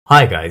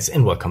Hi guys,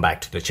 and welcome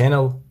back to the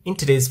channel. In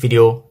today's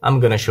video,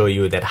 I'm gonna show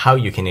you that how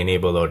you can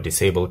enable or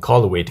disable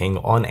call waiting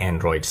on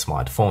Android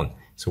smartphone.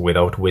 So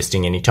without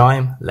wasting any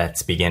time,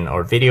 let's begin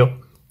our video.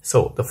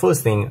 So the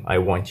first thing I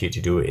want you to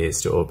do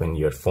is to open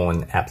your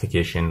phone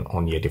application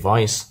on your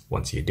device.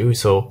 Once you do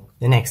so,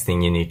 the next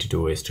thing you need to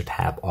do is to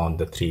tap on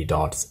the three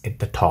dots at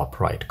the top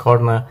right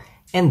corner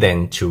and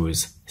then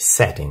choose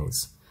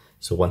settings.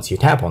 So once you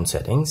tap on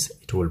settings,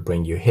 it will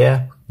bring you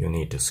here. You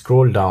need to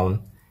scroll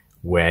down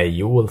where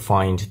you will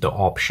find the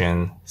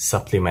option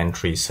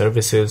supplementary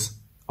services.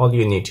 All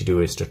you need to do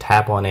is to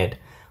tap on it.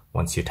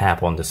 Once you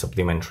tap on the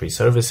supplementary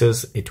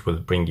services, it will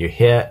bring you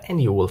here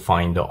and you will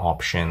find the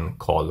option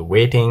call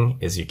waiting.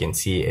 As you can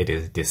see, it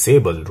is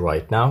disabled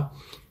right now.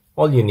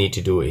 All you need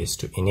to do is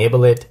to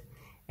enable it.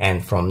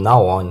 And from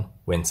now on,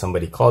 when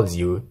somebody calls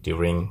you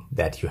during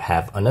that you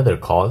have another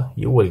call,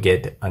 you will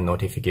get a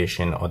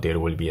notification or there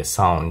will be a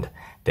sound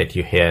that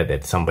you hear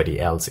that somebody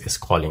else is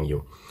calling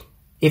you.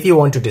 If you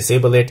want to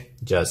disable it,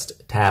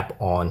 just tap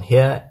on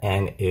here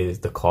and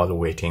the call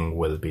waiting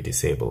will be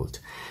disabled.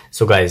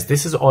 So guys,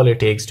 this is all it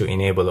takes to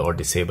enable or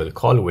disable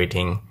call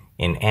waiting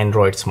in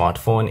Android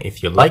smartphone.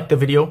 If you liked the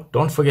video,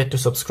 don't forget to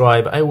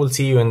subscribe. I will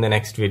see you in the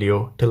next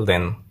video. Till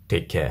then,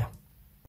 take care.